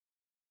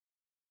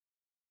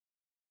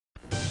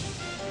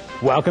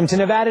Welcome to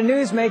Nevada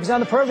Newsmakers.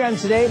 On the program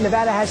today,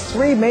 Nevada has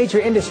three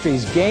major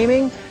industries: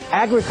 gaming,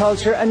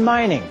 agriculture, and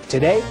mining.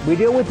 Today, we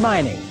deal with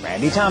mining.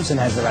 Randi Thompson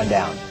has the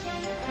rundown.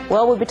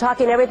 Well, we'll be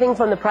talking everything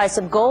from the price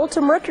of gold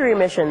to mercury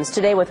emissions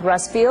today with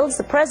Russ,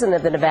 the president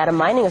of the Nevada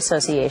Mining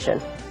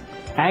Association.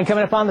 And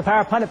coming up on the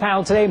Power Pundit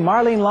panel today,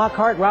 Marlene,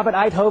 Lockard, Robert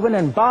Uithoven,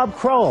 and Bob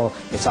Crowell.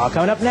 It's all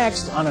coming up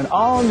next on an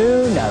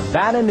all-new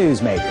Nevada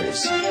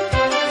Newsmakers.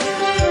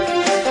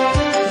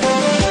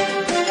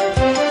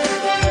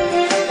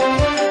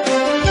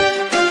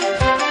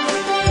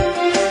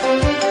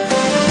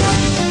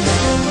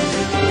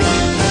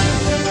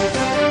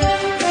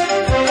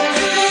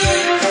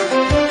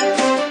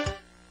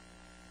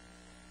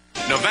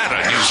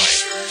 Nevada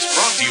Newsmakers,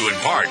 brought to you in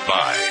part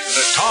by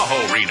the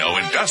Tahoe Reno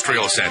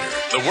Industrial Center,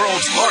 the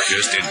world's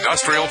largest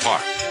industrial park,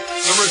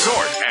 the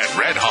resort at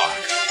Red Hawk,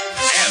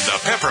 and the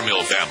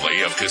Peppermill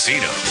family of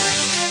casinos.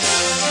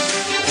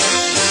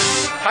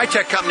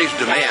 High-tech companies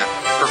demand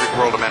perfect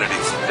world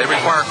amenities. They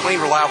require clean,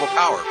 reliable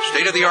power,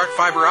 state-of-the-art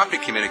fiber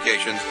optic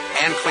communications,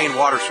 and clean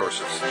water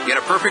sources. In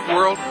a perfect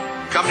world,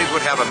 companies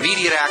would have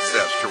immediate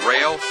access to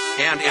rail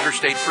and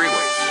interstate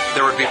freeways.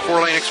 There would be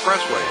 4-lane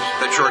expressways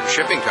that shorten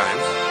shipping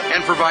times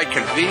and provide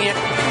convenient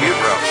commute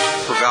routes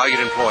for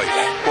valued employees.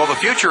 Well, the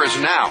future is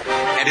now,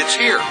 and it's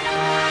here.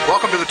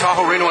 Welcome to the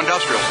Tahoe Reno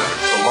Industrial Center,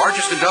 the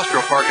largest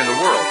industrial park in the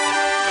world,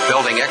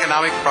 building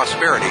economic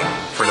prosperity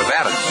for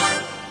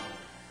Nevadans.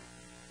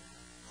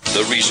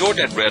 The resort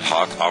at Red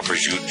Hawk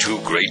offers you two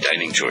great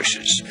dining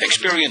choices.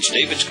 Experience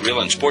David's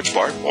Grill and Sports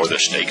Bar or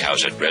the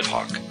Steakhouse at Red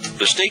Hawk.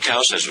 The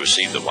Steakhouse has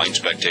received the Wine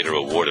Spectator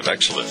Award of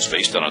Excellence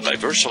based on a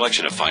diverse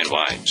selection of fine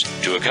wines.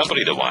 To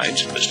accompany the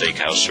wines, the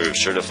Steakhouse serves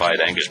certified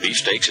Angus beef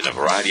steaks in a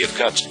variety of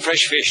cuts,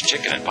 fresh fish,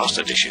 chicken, and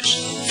pasta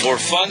dishes. For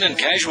fun and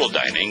casual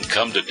dining,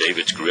 come to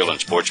David's Grill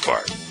and Sports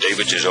Bar.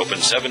 David's is open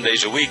 7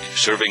 days a week,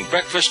 serving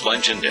breakfast,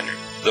 lunch, and dinner.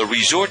 The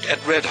resort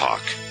at Red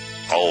Hawk.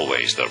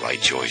 Always the right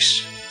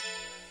choice.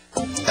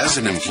 As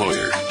an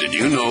employer, did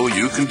you know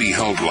you can be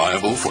held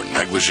liable for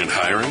negligent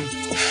hiring?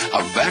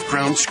 A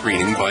background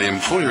screening by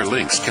Employer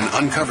Links can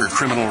uncover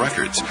criminal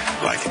records,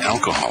 like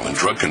alcohol and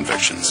drug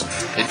convictions.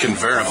 It can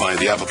verify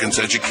the applicant's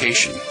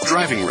education,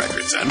 driving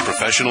records, and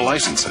professional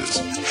licenses.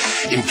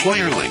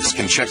 Employer Links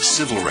can check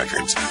civil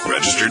records,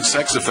 registered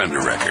sex offender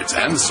records,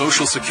 and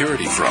Social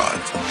Security fraud.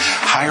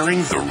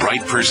 Hiring the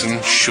right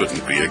person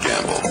shouldn't be a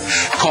gamble.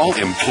 Call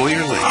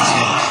Employer Links.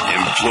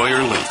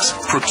 Employer Links,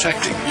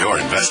 protecting your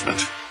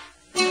investment.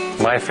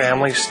 My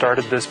family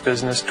started this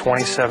business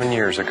 27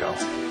 years ago.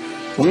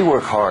 We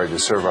work hard to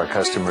serve our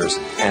customers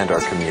and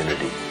our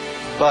community.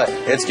 But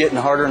it's getting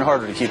harder and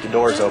harder to keep the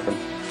doors open.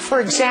 For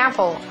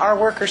example, our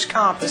workers'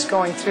 comp is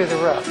going through the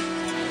roof.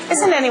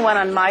 Isn't anyone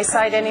on my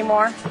side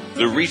anymore?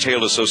 The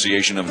Retail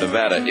Association of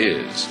Nevada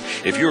is.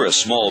 If you're a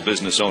small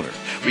business owner,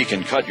 we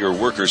can cut your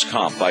workers'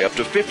 comp by up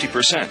to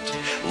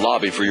 50%,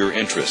 lobby for your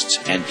interests,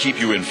 and keep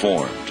you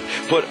informed.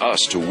 Put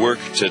us to work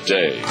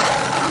today.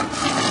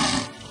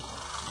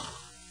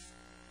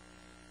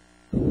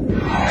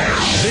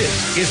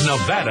 This is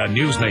Nevada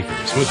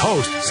Newsmakers with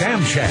host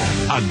Sam Shad,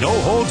 a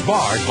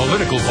no-holds-barred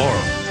political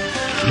forum.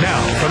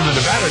 Now, from the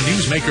Nevada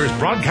Newsmakers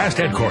broadcast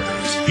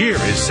headquarters, here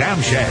is Sam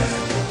Shad.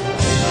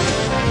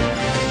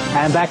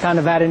 And back on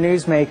Nevada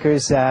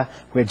Newsmakers,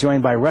 we're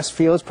joined by Russ,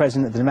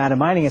 president of the Nevada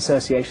Mining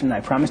Association. I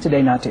promised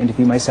today not to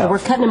interview myself. We're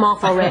cutting him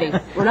off already.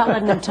 We're not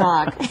letting him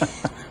talk.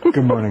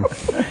 Good morning.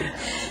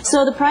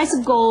 So the price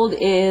of gold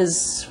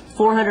is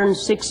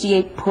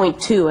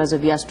 $468.2 as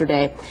of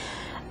yesterday.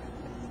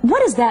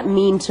 What does that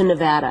mean to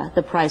Nevada,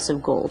 the price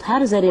of gold? How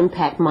does that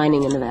impact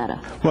mining in Nevada?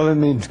 Well, it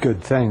means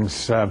good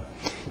things.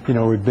 You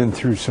know, we've been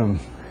through some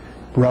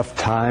rough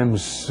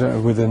times.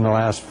 Within the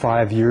last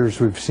 5 years,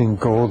 we've seen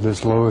gold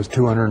as low as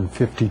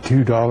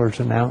 $252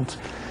 an ounce.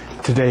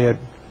 Today, at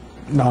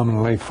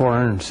nominally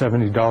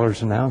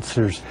 $470 an ounce.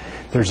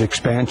 There's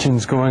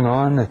expansions going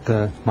on at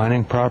the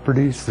mining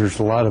properties. There's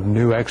a lot of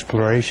new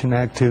exploration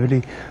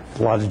activity.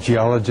 A lot of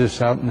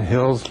geologists out in the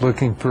hills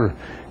looking for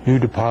new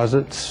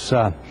deposits.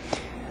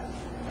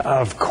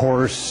 Of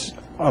course,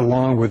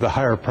 along with the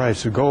higher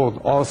price of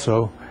gold,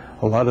 also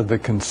a lot of the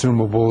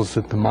consumables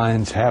that the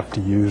mines have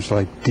to use,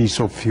 like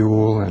diesel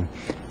fuel and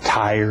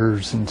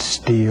tires and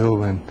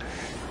steel and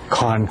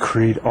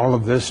concrete, all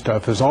of this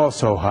stuff is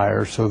also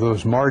higher, so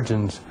those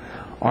margins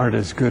aren't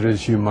as good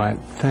as you might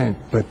think,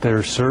 but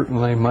they're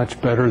certainly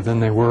much better than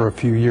they were a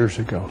few years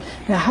ago.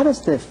 Now, how does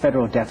the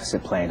federal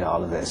deficit play into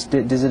all of this?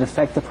 Does it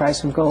affect the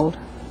price of gold?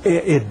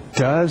 It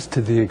does,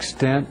 to the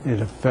extent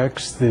it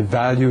affects the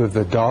value of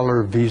the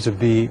dollar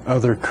vis-a-vis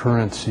other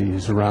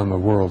currencies around the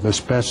world,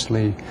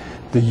 especially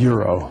the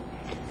euro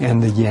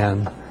and the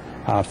yen.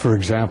 For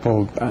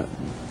example,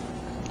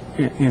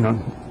 in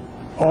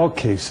all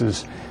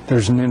cases,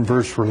 there's an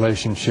inverse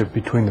relationship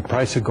between the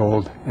price of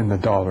gold and the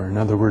dollar. In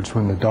other words,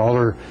 when the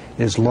dollar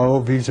is low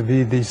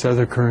vis-a-vis these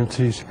other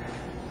currencies,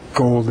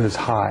 gold is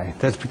high.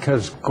 That's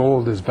because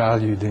gold is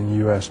valued in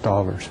U.S.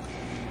 dollars.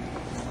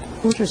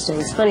 Interesting.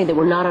 It's funny that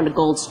we're not on a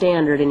gold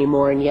standard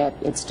anymore, and yet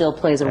it still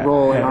plays a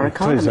role in our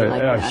economy. It plays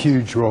like a that.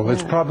 huge role.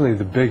 It's probably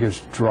the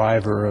biggest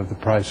driver of the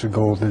price of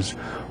gold is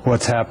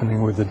what's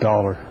happening with the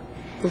dollar.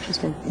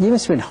 Interesting. You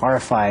must have been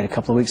horrified a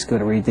couple of weeks ago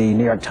to read the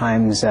New York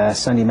Times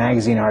Sunday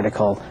magazine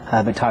article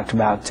that talked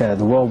about the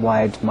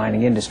worldwide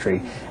mining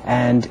industry.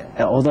 And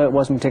although it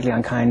wasn't particularly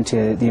unkind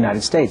to the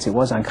United States, it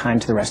was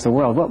unkind to the rest of the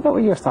world. What were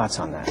your thoughts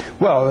on that?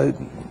 Well,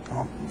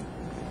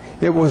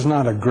 it was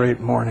not a great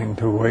morning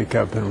to wake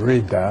up and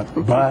read that,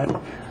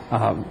 but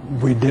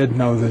we did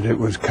know that it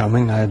was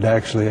coming. I had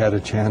actually had a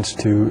chance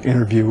to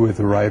interview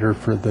with a writer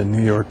for the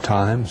New York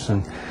Times,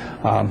 and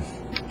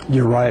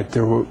you're right,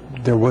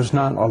 there was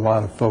not a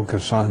lot of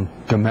focus on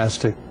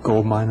domestic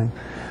gold mining,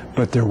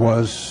 but there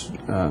was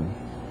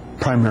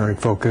primary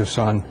focus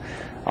on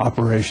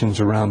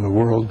operations around the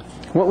world.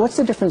 What's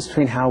the difference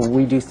between how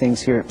we do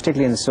things here,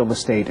 particularly in the Silver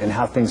State, and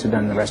how things are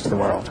done in the rest of the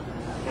world?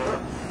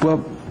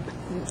 Well,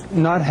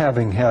 not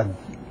having had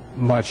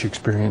much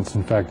experience,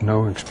 in fact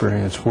no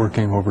experience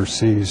working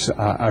overseas,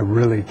 I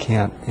really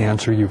can't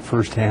answer you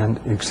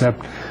firsthand,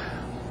 except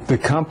the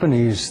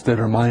companies that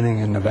are mining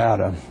in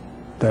Nevada,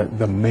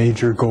 the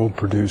major gold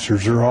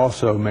producers, are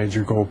also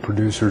major gold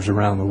producers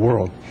around the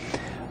world.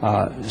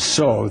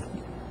 So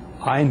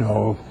I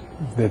know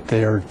that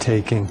they are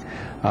taking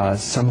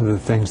some of the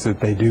things that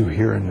they do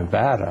here in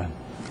Nevada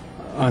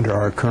under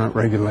our current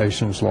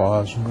regulations,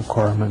 laws, and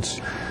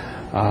requirements,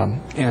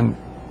 and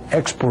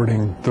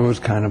exporting those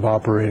kind of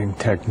operating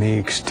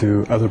techniques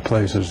to other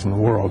places in the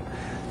world.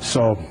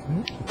 So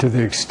to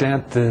the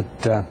extent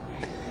that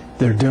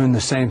they're doing the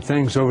same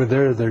things over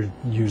there, they're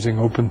using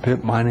open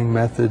pit mining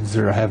methods,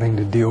 they're having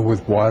to deal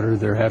with water,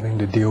 they're having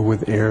to deal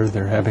with air,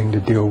 they're having to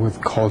deal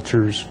with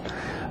cultures.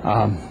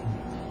 I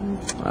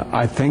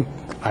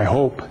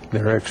hope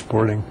they're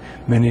exporting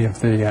many of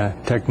the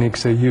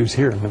techniques they use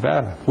here in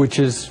Nevada, which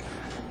is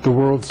the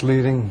world's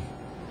leading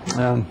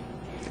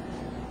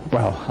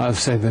well, I'll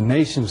say the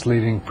nation's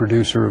leading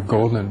producer of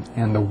gold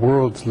and the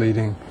world's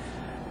leading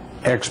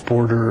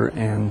exporter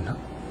and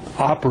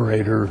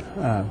operator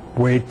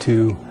way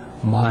to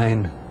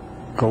mine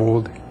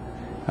gold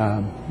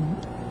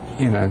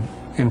in an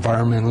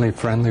environmentally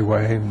friendly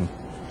way and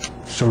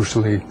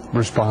socially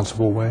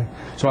responsible way.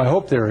 So I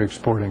hope they're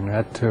exporting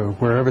that to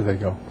wherever they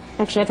go.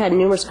 Actually, I've had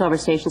numerous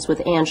conversations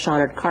with Ann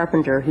Shonard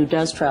Carpenter, who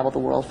does travel the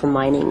world for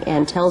mining,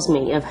 and tells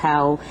me of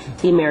how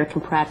the American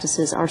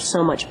practices are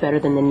so much better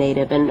than the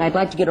native. And I'd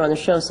like to get her on the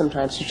show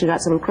sometime. So she's got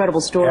some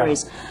incredible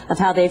stories of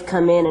how they've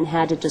come in and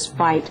had to just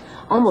fight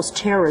almost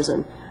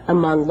terrorism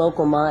among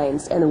local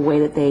mines and the way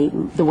that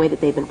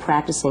they've been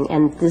practicing,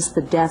 and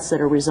the deaths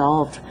that are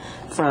resolved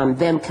from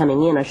them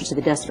coming in, I should say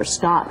the deaths that are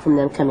stopped from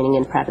them coming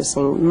in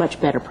practicing much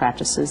better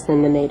practices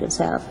than the natives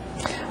have.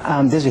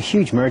 There's a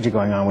huge merger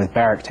going on with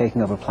Barrick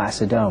taking over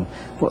Placer Dome.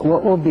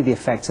 What will be the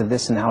effects of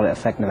this and how will it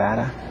affect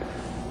Nevada?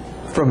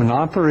 From an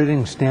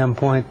operating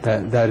standpoint,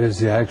 that is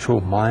the actual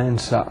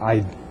mines,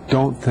 I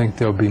don't think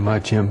there'll be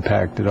much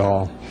impact at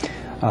all.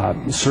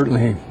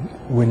 Certainly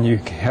when you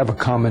have a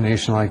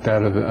combination like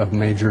that of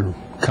major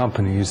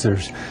companies,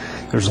 there's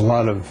a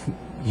lot of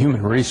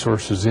human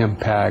resources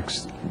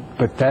impacts,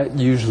 but that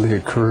usually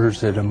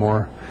occurs at a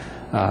more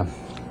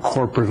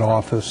corporate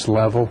office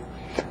level.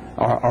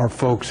 Our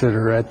folks that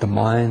are at the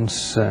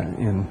mines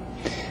in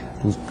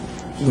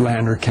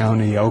Lander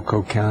County,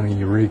 Elko County,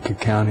 Eureka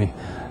County,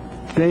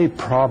 they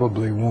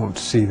probably won't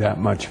see that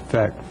much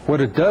effect.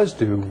 What it does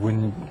do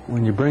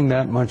when you bring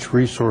that much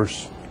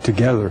resource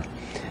together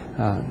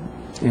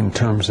in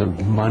terms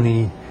of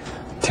money,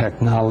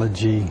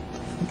 technology,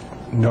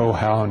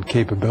 know-how, and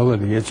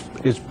capability,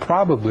 it's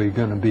probably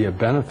going to be a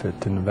benefit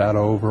to Nevada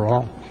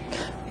overall.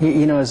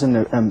 You know, as an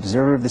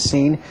observer of the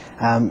scene,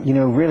 you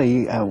know,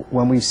 really,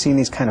 when we've seen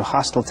these kind of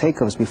hostile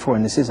takeovers before,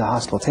 and this is a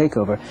hostile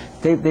takeover,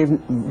 they've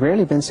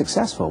rarely been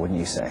successful, wouldn't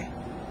you say?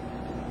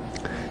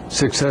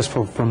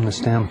 Successful from the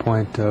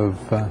standpoint of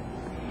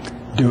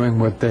doing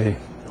what they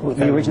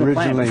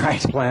originally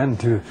planned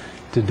to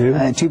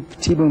do.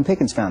 T. Boone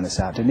Pickens found this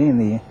out, didn't he, in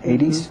the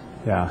 80s?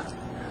 Yeah.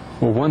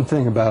 Well, one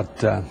thing about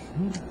the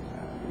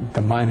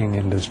mining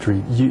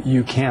industry,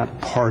 you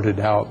can't part it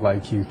out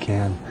like you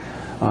can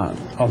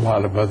a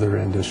lot of other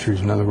industries.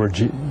 In other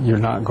words, you're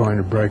not going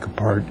to break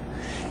apart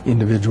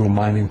individual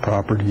mining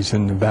properties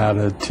in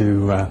Nevada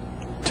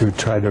to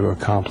try to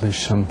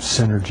accomplish some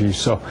synergy.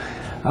 So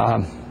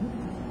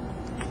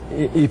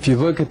if you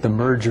look at the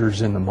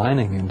mergers in the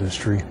mining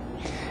industry,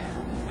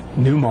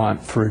 Newmont,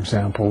 for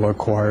example,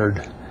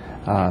 acquired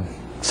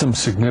some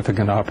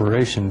significant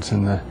operations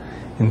in the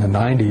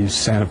 90s.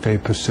 Santa Fe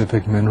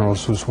Pacific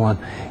Minerals was one.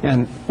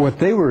 And what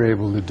they were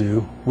able to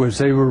do was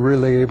they were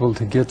really able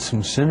to get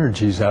some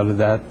synergies out of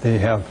that. They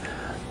have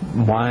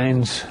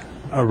mines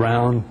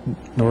around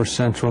north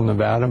central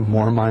Nevada,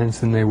 more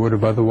mines than they would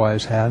have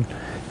otherwise had.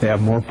 They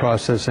have more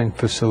processing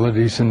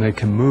facilities, and they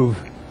can move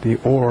the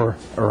ore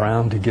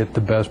around to get the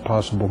best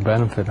possible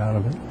benefit out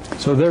of it.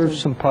 So there's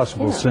some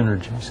possible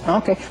synergies.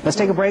 Okay, let's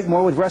take a break.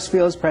 More with Russ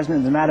Fields, president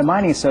of the Nevada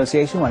Mining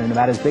Association, one of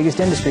Nevada's biggest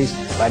industries,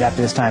 right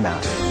after this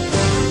timeout.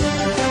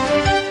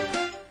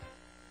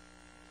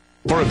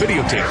 For a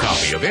videotape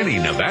copy of any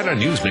Nevada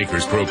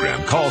Newsmakers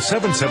program, call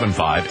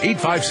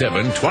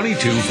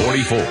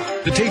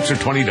 775-857-2244. The tapes are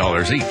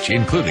 $20 each,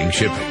 including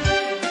shipping.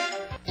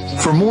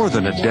 For more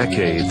than a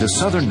decade, the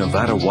Southern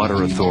Nevada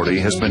Water Authority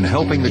has been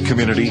helping the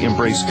community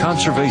embrace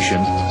conservation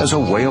as a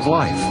way of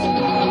life.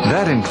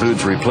 That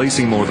includes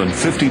replacing more than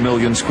 50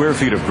 million square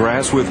feet of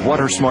grass with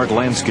water-smart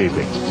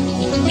landscaping.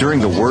 During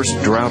the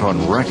worst drought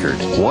on record,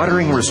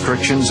 watering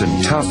restrictions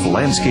and tough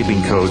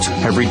landscaping codes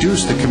have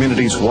reduced the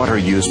community's water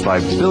use by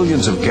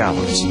billions of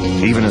gallons,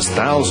 even as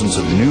thousands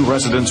of new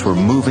residents were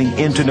moving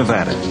into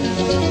Nevada.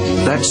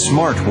 That's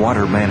smart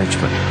water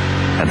management,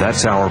 and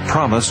that's our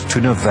promise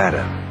to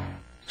Nevada.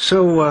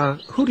 So,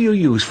 who do you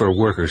use for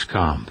workers'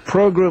 comp?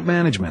 Pro Group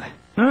Management.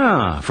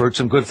 Ah, I've heard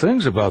some good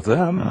things about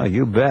them. Oh,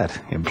 you bet.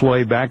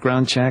 Employee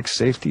background checks,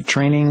 safety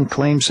training,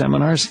 claim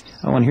seminars.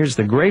 Oh, and here's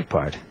the great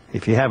part.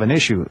 If you have an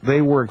issue,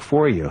 they work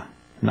for you,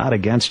 not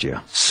against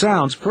you.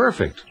 Sounds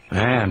perfect.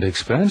 And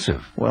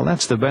expensive. Well,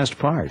 that's the best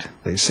part.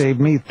 They saved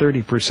me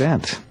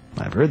 30%.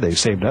 I've heard they've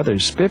saved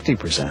others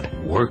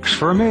 50%. Works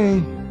for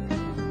me.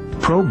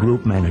 Pro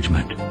Group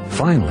Management.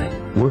 Finally,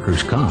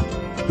 workers' comp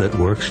that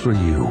works for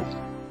you.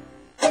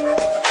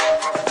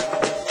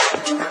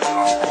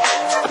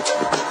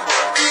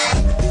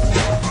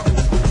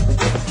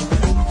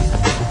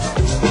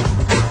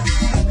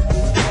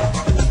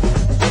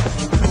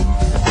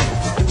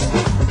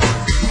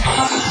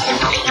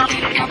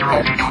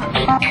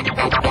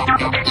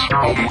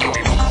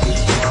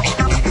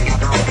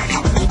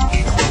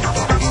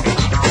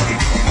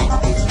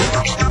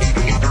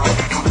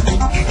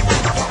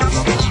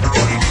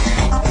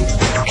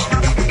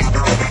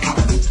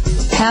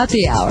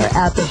 Happy Hour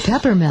at the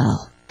Pepper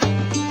Mill.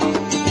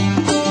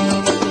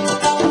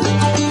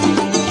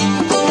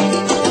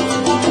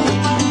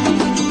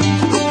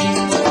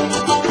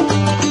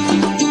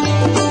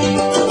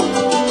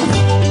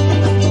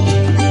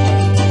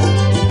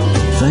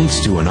 Thanks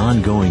to an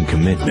ongoing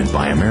commitment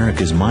by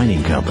America's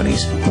mining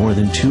companies, more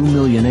than 2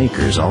 million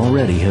acres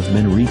already have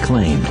been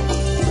reclaimed.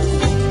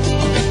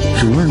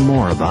 To learn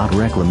more about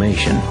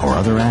reclamation or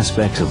other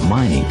aspects of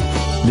mining,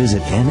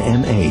 visit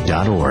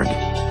nma.org.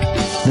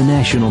 The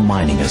National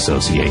Mining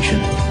Association.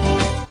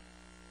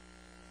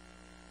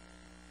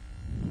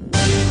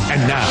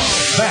 And now,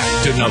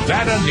 back to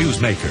Nevada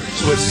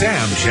Newsmakers with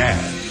Sam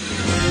Shad.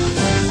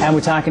 And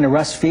we're talking to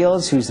Russ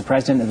Fields, who's the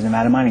president of the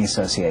Nevada Mining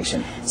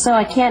Association. So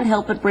I can't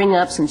help but bring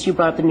up, since you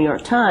brought up the New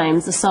York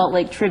Times, the Salt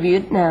Lake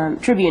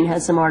Tribune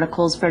has some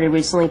articles very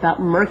recently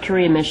about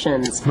mercury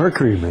emissions.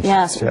 Mercury emissions.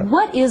 Yes. Yeah.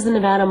 What is the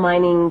Nevada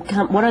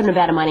what are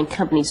Nevada mining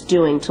companies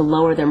doing to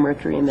lower their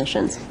mercury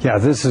emissions? Yeah,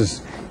 this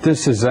is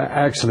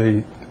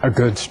actually a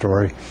good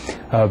story.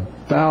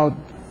 About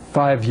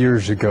 5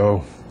 years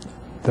ago,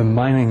 the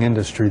mining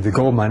industry, the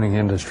gold mining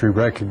industry,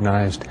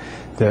 recognized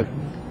that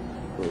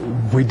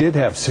we did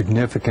have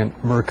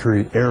significant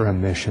mercury air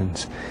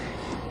emissions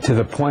to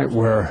the point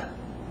where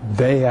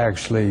they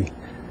actually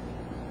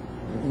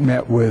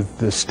met with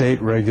the state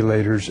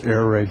regulators,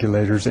 air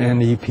regulators,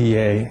 and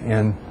EPA,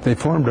 and they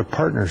formed a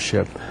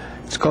partnership.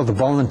 It's called the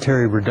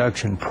Voluntary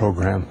Reduction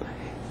Program,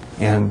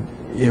 and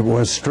it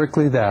was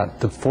strictly that.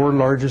 The 4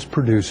 largest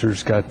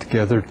producers got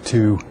together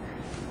to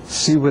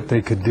see what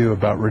they could do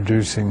about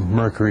reducing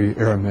mercury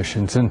air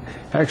emissions, and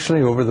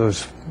actually over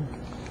those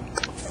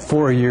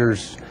 4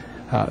 years,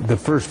 the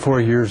first 4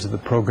 years of the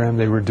program,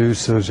 they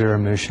reduced those air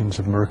emissions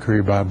of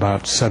mercury by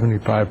about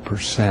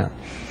 75%.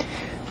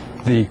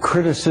 The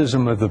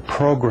criticism of the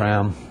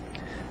program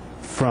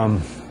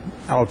from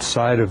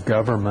outside of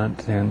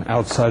government and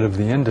outside of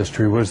the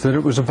industry was that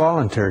it was a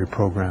voluntary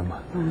program.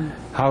 Mm-hmm.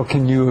 How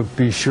can you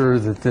be sure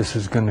that this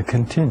is going to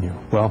continue?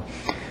 Well,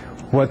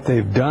 what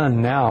they've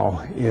done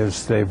now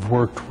is they've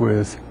worked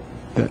with,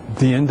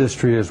 the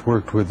industry has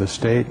worked with the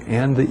state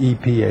and the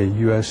EPA,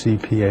 U.S.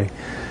 EPA,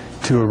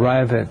 to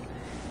arrive at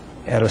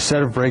a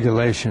set of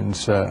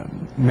regulations,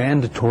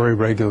 mandatory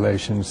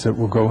regulations that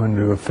will go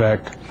into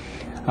effect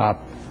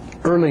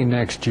early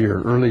next year,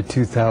 early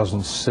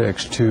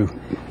 2006, to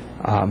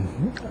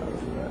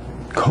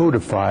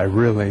codify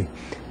really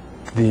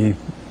the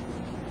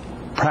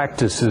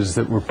practices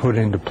that were put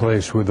into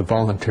place with the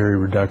voluntary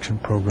reduction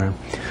program.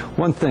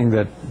 One thing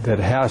that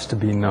has to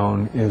be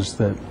known is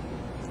that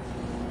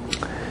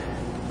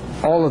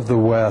all of the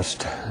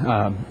West,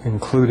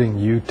 including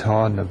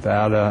Utah,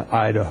 Nevada,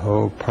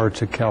 Idaho,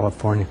 parts of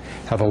California,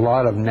 have a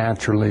lot of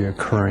naturally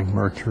occurring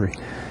mercury.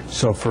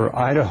 So for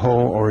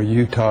Idaho or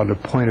Utah to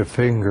point a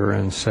finger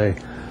and say,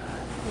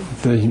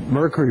 the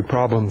mercury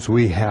problems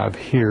we have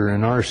here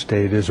in our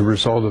state is a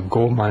result of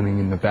gold mining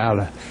in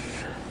Nevada,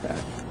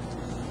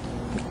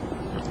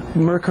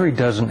 mercury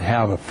doesn't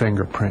have a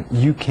fingerprint.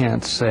 You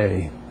can't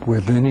say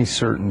with any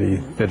certainty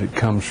that it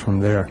comes from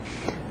there.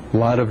 A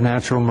lot of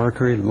natural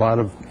mercury, a lot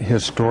of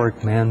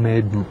historic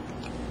man-made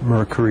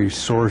mercury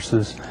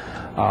sources.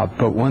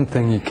 But one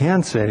thing you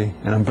can say,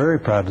 and I'm very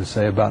proud to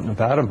say about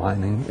Nevada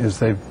mining, is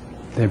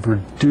they've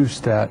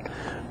reduced that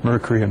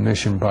mercury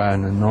emission by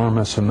an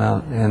enormous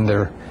amount, and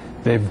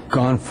they've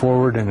gone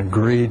forward and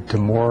agreed to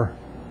more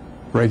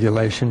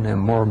regulation and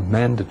more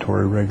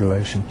mandatory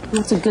regulation.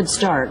 That's a good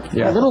start.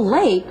 Yeah. A little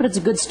late, but it's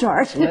a good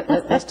start.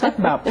 Let's talk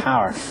about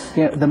power.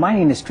 You know, the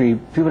mining industry,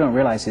 people don't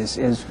realize this,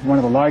 is one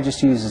of the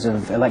largest users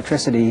of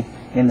electricity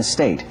in the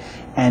state.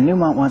 And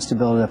Newmont wants to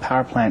build a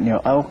power plant near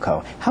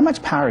Elko. How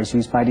much power is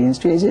used by the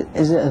industry? Is it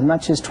as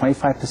much as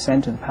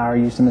 25% of the power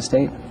used in the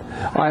state?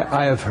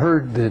 I have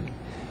heard that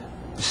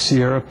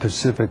Sierra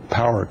Pacific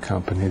Power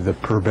Company, the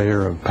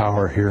purveyor of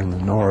power here in the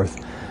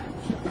north,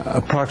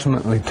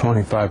 approximately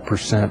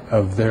 25%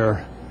 of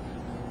their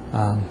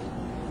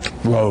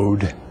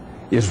load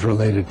is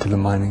related to the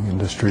mining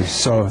industry.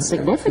 So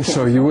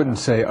you wouldn't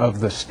say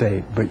of the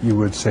state, but you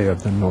would say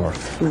of the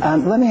north.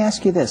 Let me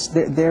ask you this.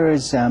 There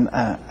is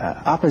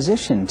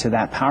opposition to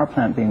that power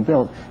plant being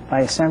built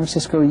by a San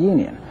Francisco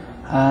union.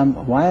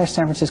 Why are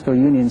San Francisco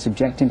unions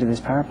objecting to this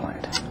power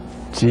plant?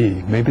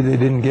 Gee, maybe they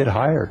didn't get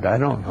hired. I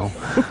don't know.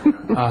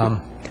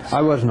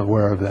 I wasn't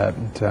aware of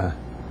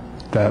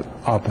that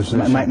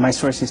opposition. My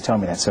sources tell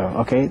me that, so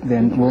okay,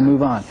 then we'll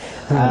move on.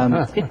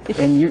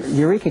 In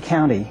Eureka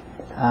County,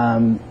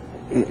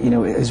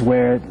 is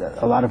where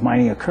a lot of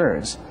mining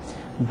occurs,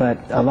 but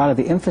a lot of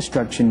the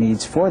infrastructure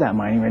needs for that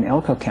mining are in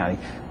Elko County.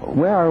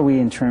 Where are we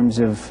in terms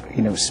of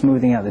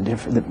smoothing out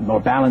or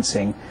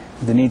balancing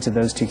the needs of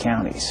those two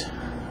counties?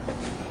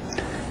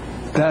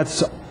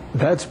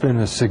 That's been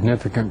a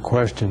significant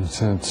question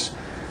since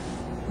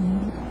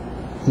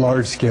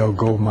large-scale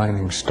gold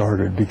mining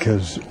started,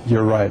 because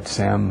you're right,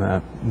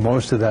 Sam,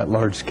 most of that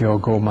large-scale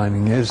gold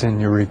mining is in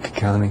Eureka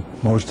County.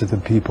 Most of the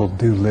people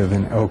do live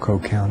in Elko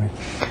County.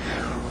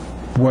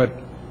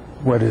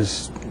 What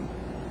has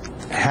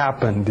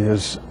happened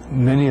is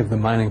many of the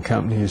mining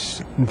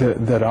companies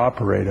that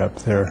operate up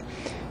there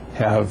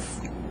have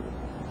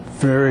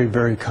very,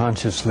 very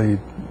consciously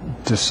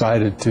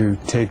decided to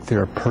take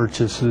their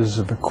purchases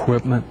of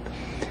equipment,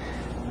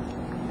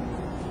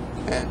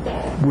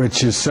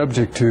 which is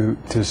subject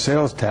to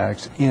sales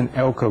tax, in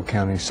Elko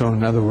County. So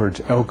in other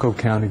words, Elko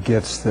County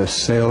gets the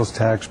sales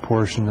tax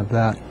portion of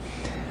that.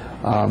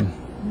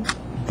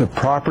 The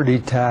property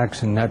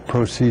tax and net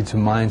proceeds of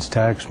mines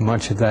tax,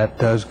 much of that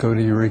does go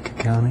to Eureka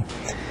County.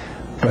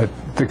 But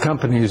the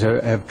companies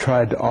have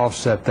tried to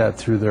offset that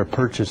through their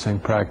purchasing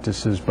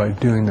practices by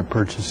doing the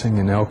purchasing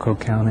in Elko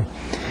County.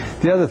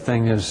 The other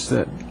thing is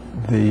that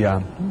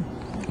the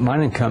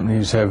mining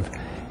companies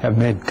have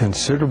made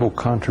considerable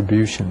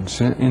contributions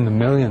in the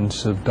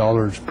millions of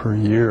dollars per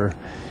year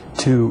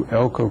to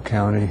Elko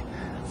County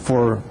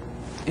for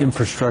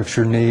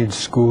infrastructure needs,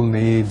 school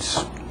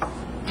needs,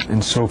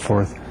 and so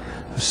forth.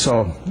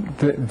 So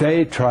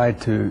they try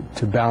to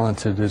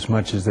balance it as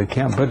much as they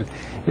can, but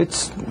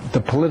it's the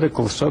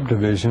political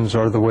subdivisions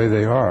are the way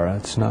they are.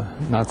 It's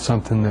not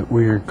something that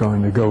we're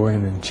going to go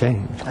in and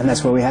change. And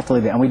that's where we have to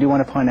leave it. And we do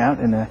want to point out,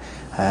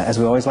 as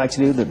we always like to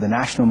do, that the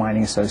National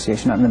Mining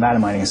Association, not the Nevada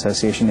Mining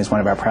Association, is one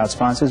of our proud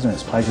sponsors, and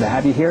it's a pleasure to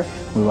have you here.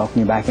 We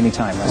welcome you back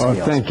anytime, Russ. Oh,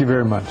 thank you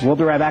very much. We'll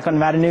be right back on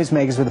Nevada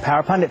Newsmakers with the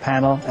Power Pundit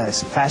panel.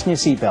 Fasten your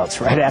seatbelts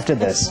right after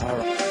this.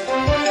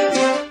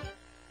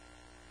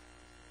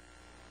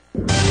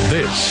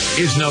 This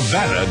is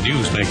Nevada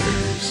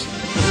Newsmakers.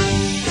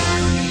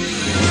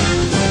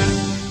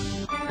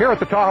 Here at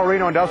the Tahoe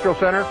Reno Industrial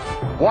Center,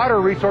 water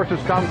resources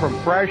come from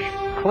fresh,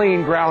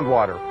 clean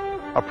groundwater,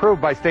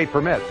 approved by state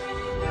permits.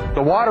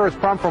 The water is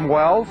pumped from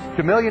wells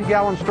to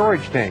million-gallon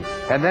storage tanks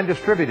and then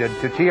distributed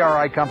to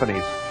TRI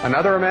companies.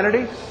 Another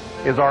amenity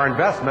is our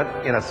investment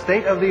in a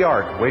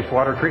state-of-the-art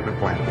wastewater treatment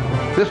plant.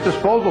 This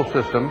disposal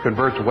system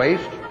converts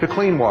waste to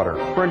clean water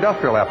for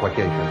industrial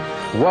applications.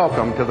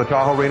 Welcome to the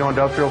Tahoe Reno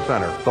Industrial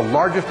Center, the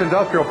largest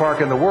industrial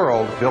park in the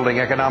world, building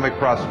economic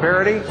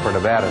prosperity for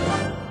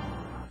Nevadans.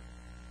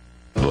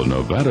 The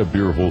Nevada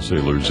Beer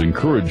Wholesalers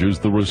encourages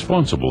the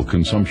responsible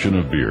consumption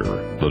of beer.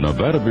 The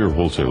Nevada Beer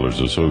Wholesalers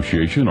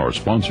Association are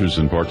sponsors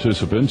and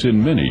participants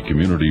in many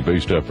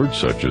community-based efforts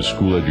such as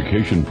school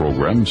education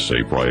programs,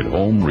 Safe Ride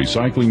Home,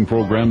 recycling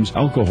programs,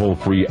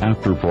 alcohol-free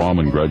after-prom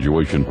and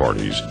graduation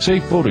parties,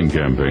 safe boating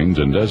campaigns,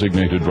 and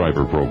designated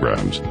driver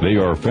programs. They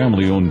are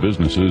family-owned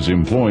businesses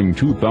employing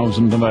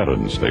 2,000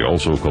 Nevadans. They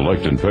also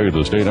collect and pay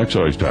the state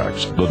excise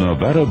tax. The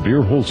Nevada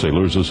Beer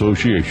Wholesalers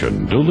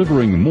Association,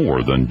 delivering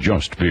more than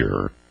just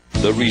beer.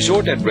 The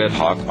resort at Red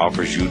Hawk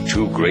offers you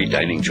two great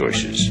dining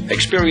choices.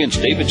 Experience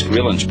David's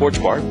Grill and Sports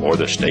Bar or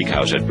the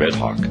Steakhouse at Red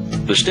Hawk.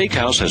 The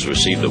Steakhouse has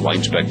received the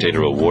Wine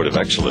Spectator Award of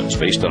Excellence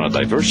based on a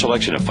diverse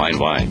selection of fine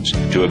wines.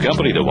 To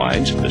accompany the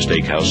wines, the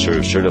Steakhouse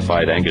serves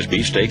certified Angus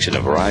beef steaks in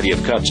a variety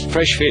of cuts,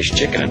 fresh fish,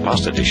 chicken, and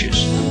pasta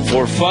dishes.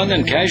 For fun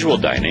and casual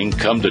dining,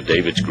 come to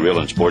David's Grill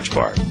and Sports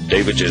Bar.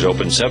 David's is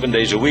open 7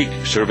 days a week,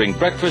 serving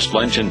breakfast,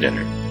 lunch, and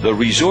dinner. The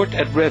resort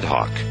at Red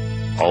Hawk.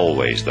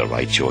 Always the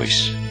right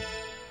choice.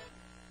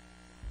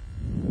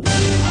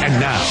 And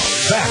now,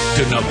 back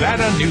to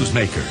Nevada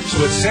Newsmakers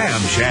with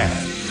Sam Shad.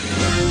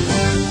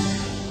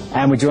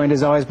 And we're joined,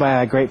 as always,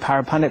 by a great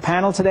Power Pundit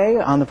panel today.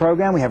 On the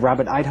program, we have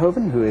Robert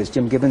Uithoven, who is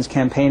Jim Gibbons'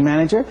 campaign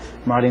manager,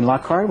 Marlene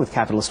Lockard with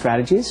Capital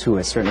Strategies, who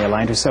has certainly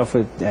aligned herself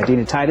with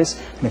Dina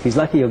Titus, and if he's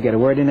lucky, he'll get a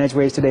word in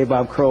edgeways today,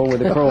 Bob Crowell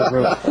with the Crowell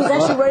Group. He's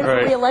actually running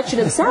for re-election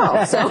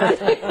himself. So.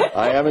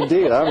 I am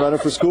indeed. I'm running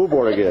for school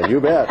board again. You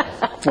bet.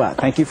 Well,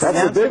 thank you for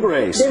That's a big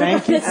race.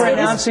 Thank you for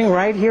announcing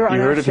right here on our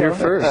show. You heard it here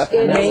first.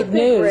 It made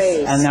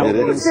news. And now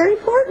it's very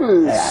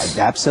important.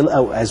 Absolutely.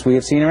 Oh, as we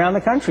have seen around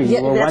the country. Yeah,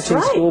 you were that's watching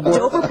right. school board.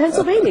 Dover,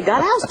 Pennsylvania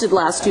got ousted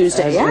last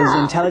Tuesday. Has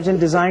intelligent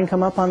design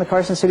come up on the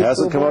Carson City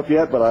Hasn't School come Board? up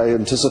yet, but I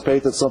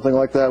anticipate that something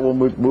like that will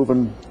move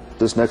in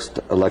this next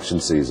election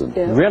season.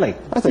 Yeah. Really?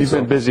 I think You've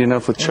been busy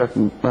enough with Chuck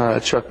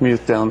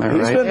Muth down there,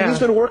 right? He's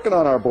been working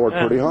on our board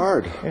pretty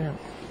hard. Yeah.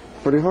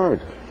 Pretty hard.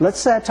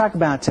 Let's talk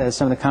about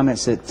some of the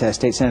comments that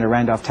State Senator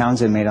Randolph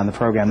Townsend made on the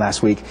program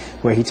last week,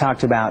 where he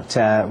talked about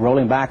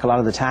rolling back a lot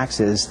of the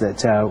taxes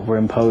that were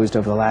imposed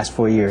over the last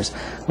 4 years.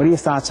 What are your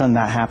thoughts on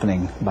that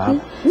happening,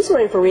 Bob? He's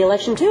running for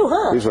re-election too,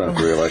 huh? He's running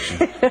for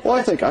re-election. Well,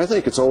 I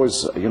think it's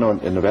always, in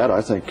Nevada,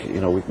 I think,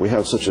 we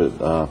have such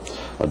a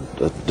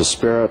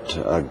disparate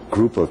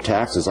group of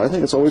taxes. I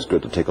think it's always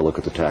good to take a look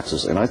at the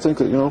taxes, and I think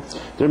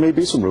that, there may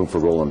be some room for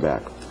rolling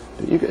back.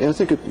 I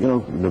think,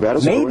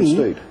 Nevada's a growing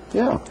state.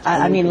 Yeah.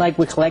 I mean, like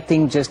we're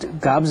collecting just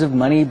gobs of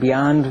money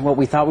beyond what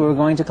we thought we were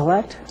going to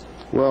collect?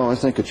 Well, I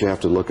think that you have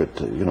to look at,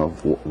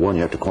 one,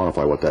 you have to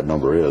quantify what that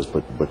number is,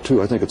 but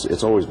two, I think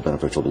it's always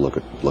beneficial to look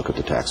at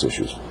the tax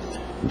issues.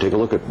 And take a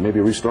look at maybe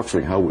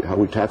restructuring how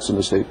we tax in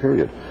the state,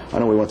 period. I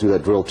know we went through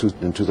that drill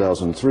in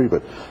 2003,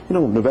 but,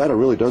 Nevada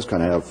really does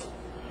kind of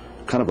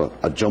have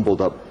a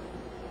jumbled up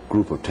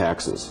group of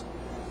taxes.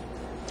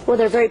 Well,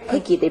 they're very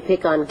picky. They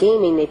pick on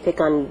gaming, they pick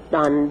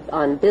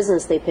on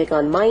business, they pick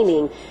on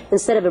mining,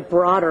 instead of a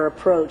broader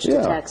approach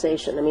to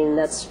taxation. I mean,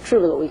 that's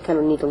truly what we kind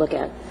of need to look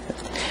at.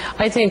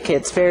 I think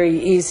it's very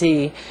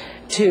easy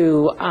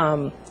to,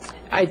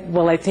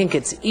 I think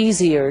it's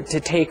easier to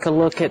take a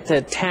look at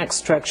the tax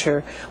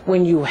structure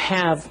when you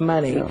have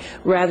money,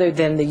 rather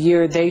than the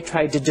year they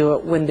tried to do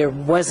it when there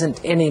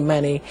wasn't any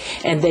money,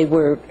 and they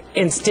were,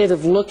 instead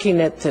of looking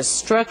at the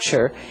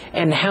structure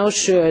and how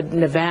should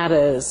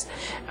Nevada's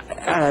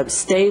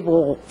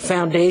stable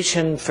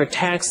foundation for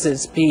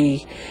taxes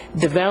be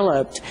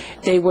developed,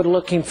 they were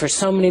looking for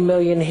so many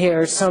million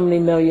here, so many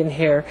million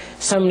here,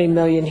 so many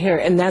million here,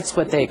 and that's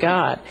what they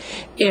got.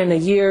 In a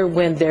year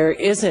when there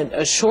isn't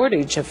a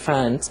shortage of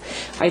funds,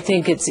 I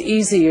think it's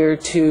easier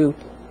to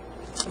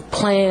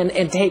plan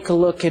and take a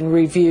look and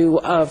review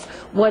of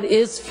what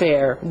is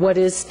fair, what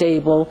is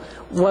stable,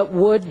 what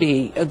would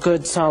be a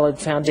good solid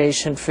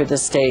foundation for the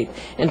state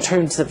in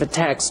terms of a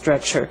tax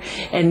structure.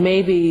 And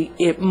maybe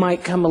it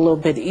might come a little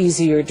bit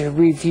easier to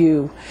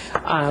review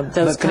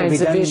those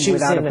kinds of issues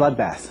without a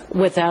bloodbath.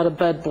 Without a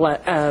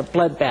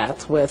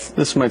bloodbath. With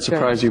this might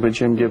surprise you, but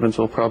Jim Gibbons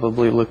will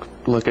probably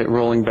look at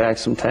rolling back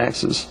some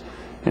taxes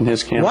in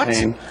his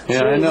campaign. What?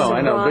 Yeah, I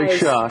know, big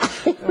shock.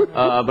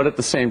 But at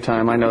the same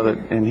time, I know that,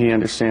 and he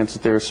understands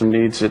that there are some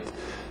needs, that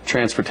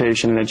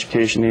transportation and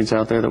education needs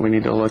out there that we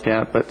need to look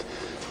at. But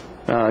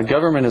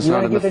government is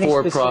not in the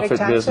for-profit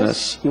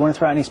business. You want to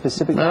throw out any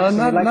specific taxes?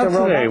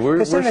 Not today.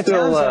 We're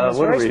still,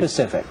 what are we?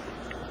 Specific.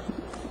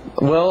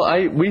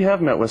 Well, we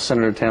have met with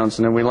Senator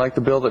Townsend, and we like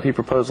the bill that he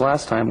proposed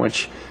last time,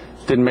 which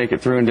didn't make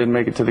it through and didn't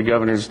make it to the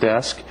governor's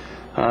desk.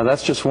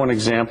 That's just one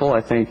example. I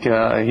think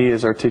he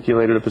has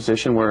articulated a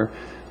position where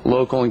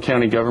local and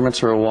county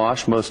governments are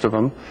awash, most of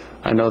them.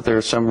 I know there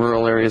are some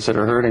rural areas that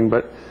are hurting,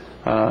 but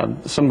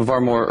some of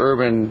our more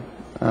urban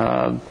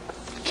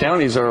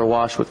counties are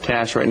awash with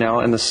cash right now,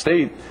 and the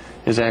state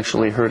is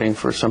actually hurting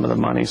for some of the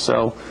money.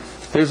 So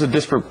there's a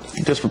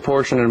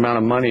disproportionate amount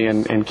of money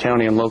in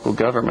county and local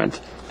government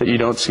that you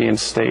don't see in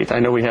state. I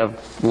know we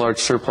have large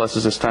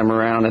surpluses this time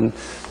around, and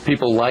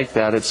people like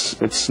that.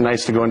 It's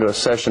nice to go into a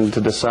session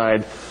to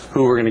decide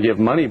who we're going to give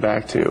money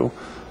back to.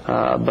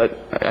 But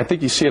I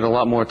think you see it a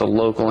lot more at the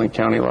local and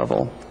county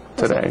level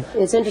today.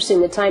 It's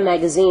interesting that Time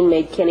magazine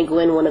made Kenny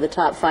Gwinn one of the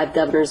top 5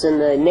 governors in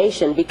the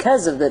nation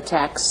because of the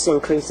tax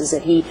increases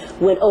that he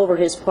went over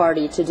his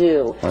party to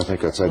do. I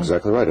think that's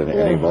exactly right.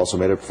 And he also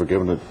made it for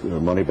giving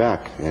the money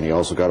back. And he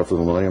also got it for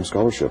the Millennium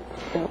Scholarship.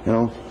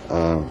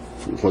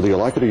 Whether you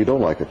like it or you don't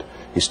like it,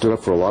 he stood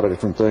up for a lot of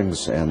different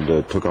things and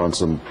took on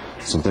some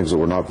things that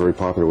were not very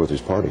popular with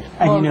his party.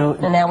 And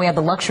now we have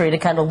the luxury to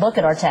kind of look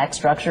at our tax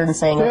structure and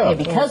saying, okay,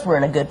 because we're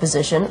in a good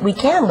position, we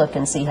can look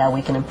and see how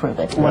we can improve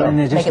it. Well, in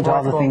addition to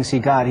all the things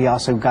he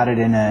also got it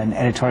in an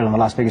editorial in the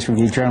Las Vegas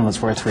Review-Journal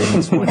that's worth reading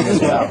as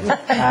well.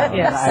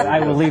 I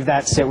will leave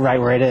that sit right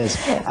where it is.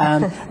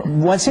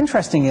 What's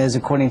interesting is,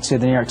 according to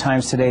the New York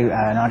Times today,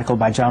 an article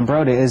by John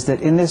Broda, is that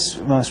in this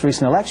most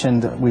recent election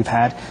that we've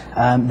had,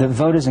 the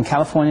voters in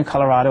California,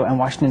 Colorado, and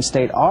Washington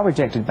State all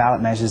rejected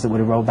ballot measures that would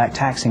have rolled back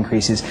tax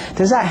increases.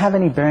 Does that have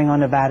any bearing on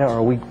Nevada, or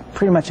are we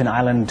pretty much an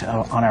island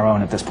on our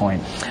own at this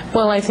point?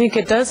 Well, I think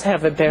it does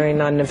have a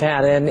bearing on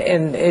Nevada,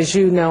 and as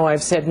you know,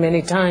 I've said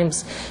many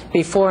times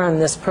before on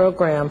this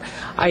program,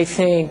 I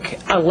think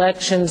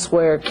elections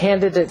where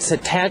candidates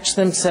attach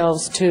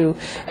themselves to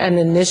an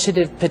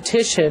initiative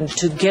petition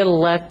to get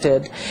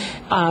elected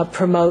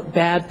promote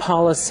bad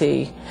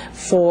policy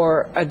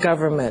for a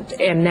government.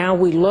 And now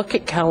we look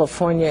at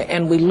California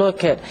and we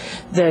look at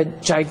the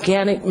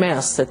gigantic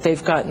mess that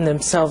they've gotten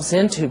themselves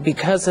into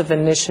because of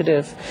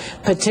initiative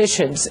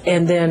petitions,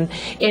 and then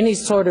any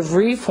sort of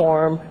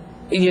reform,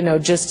 you know,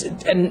 just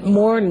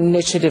more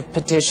initiative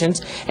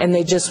petitions, and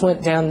they just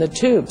went down the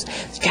tubes.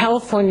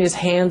 California's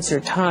hands are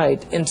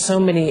tied in so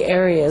many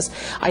areas.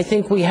 I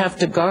think we have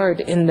to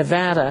guard in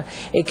Nevada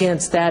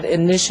against that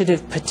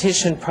initiative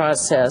petition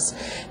process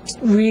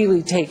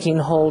really taking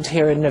hold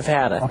here in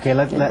Nevada. Okay,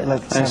 let's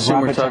I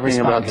assume we're talking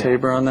about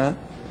Tabor on that?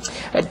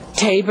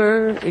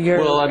 Tabor, your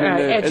well, I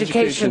mean,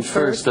 education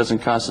first doesn't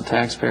cost the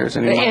taxpayers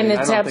any money. And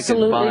it's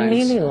absolutely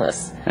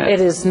meaningless.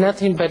 It is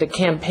nothing but a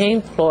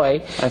campaign ploy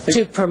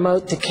to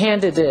promote the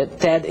candidate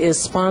that is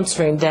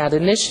sponsoring that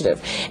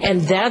initiative.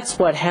 And that's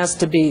what has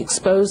to be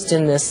exposed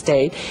in this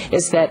state,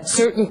 is that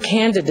certain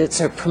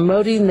candidates are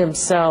promoting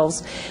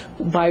themselves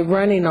by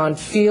running on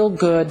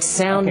feel-good,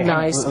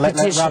 sound-nice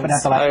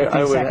petitions.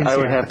 I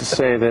would have to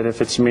say that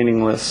if it's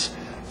meaningless,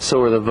 so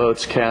are the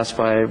votes cast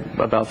by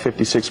about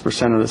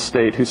 56% of the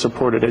state who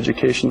supported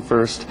education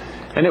first,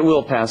 and it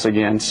will pass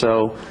again.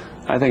 So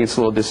I think it's a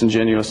little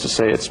disingenuous to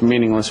say it's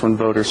meaningless when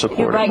voters support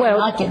You're right, it. you're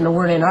not getting the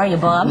word in, are you,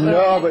 Bob?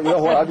 No, but you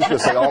know what? I'm just going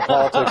to say all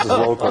politics is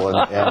local,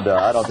 and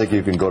I don't think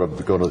you can go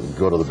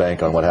to the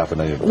bank on what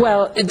happened.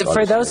 Well,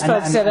 for those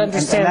folks that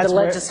understand the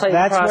legislative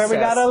process, that's where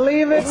we got to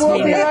leave it.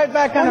 We'll be right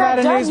back on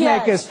Nevada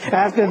Newsmakers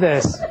after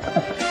this.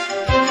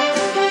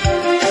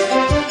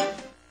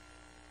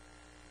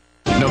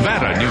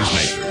 Nevada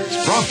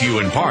Newsmakers, brought to you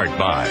in part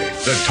by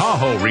the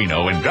Tahoe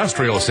Reno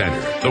Industrial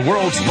Center, the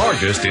world's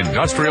largest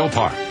industrial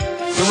park,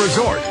 the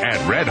resort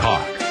at Red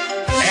Hawk,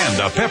 and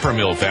the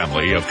Peppermill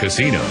family of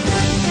casinos.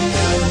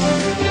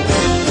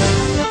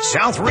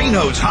 South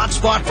Reno's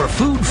hotspot for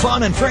food,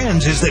 fun, and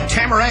friends is the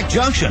Tamarack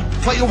Junction.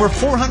 Play over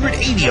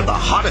 480 of the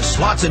hottest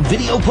slots and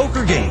video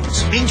poker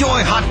games.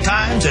 Enjoy hot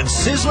times and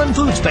sizzling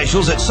food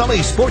specials at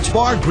Sully's Sports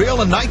Bar,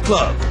 Grill, and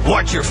Nightclub.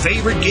 Watch your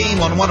favorite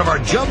game on one of our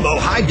jumbo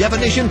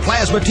high-definition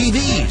plasma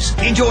TVs.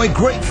 Enjoy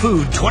great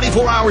food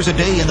 24 hours a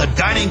day in the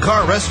Dining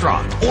Car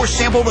Restaurant. Or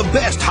sample the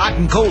best hot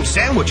and cold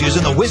sandwiches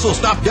in the Whistle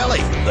Stop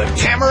Deli. The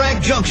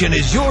Tamarack Junction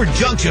is your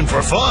junction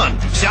for fun.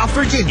 South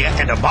Virginia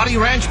and Amati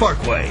Ranch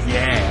Parkway.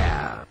 Yeah.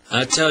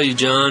 I tell you,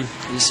 John,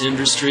 this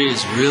industry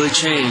has really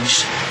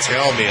changed.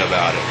 Tell me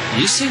about it.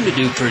 You seemed to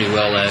do pretty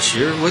well last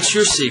year. What's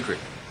your secret?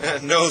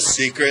 No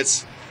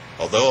secrets.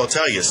 Although I'll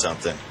tell you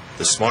something.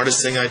 The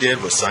smartest thing I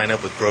did was sign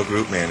up with Pro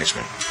Group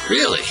Management.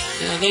 Really?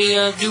 Yeah,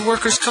 they do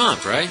workers'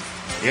 comp, right?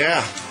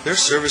 Yeah, their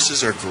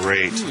services are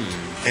great.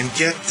 And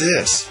get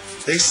this,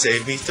 they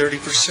saved me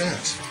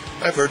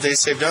 30%. I've heard they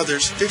saved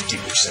others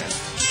 50%.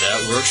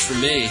 That works for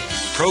me.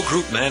 Pro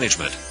Group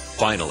Management.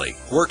 Finally,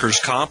 workers'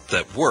 comp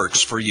that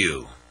works for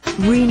you.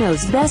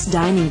 Reno's best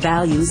dining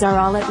values are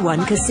all at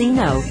one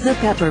casino, the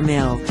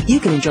Peppermill.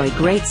 You can enjoy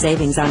great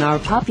savings on our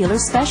popular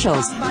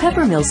specials.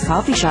 Peppermill's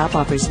coffee shop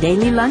offers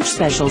daily lunch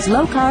specials,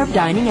 low-carb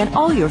dining, and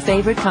all your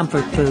favorite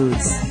comfort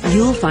foods.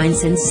 You'll find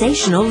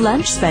sensational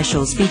lunch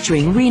specials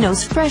featuring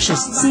Reno's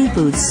freshest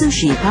seafood,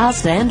 sushi,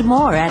 pasta, and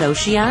more at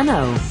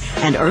Oceano.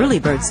 And early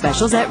bird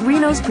specials at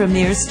Reno's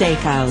Premier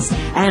Steakhouse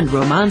and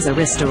Romanza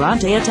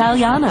Ristorante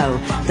Italiano.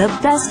 The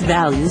best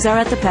values are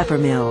at the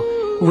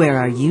Peppermill. Where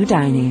are you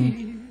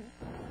dining?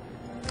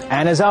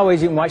 And as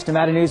always, you can watch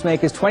Nevada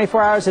Newsmakers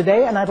 24 hours a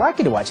day, and I'd like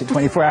you to watch it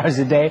 24 hours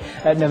a day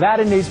at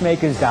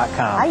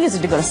NevadaNewsmakers.com. I use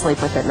it to go to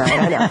sleep with at night,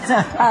 I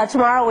know.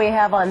 Tomorrow we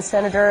have on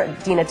Senator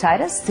Dina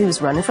Titus,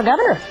 who's running for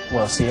governor.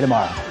 We'll see you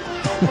tomorrow.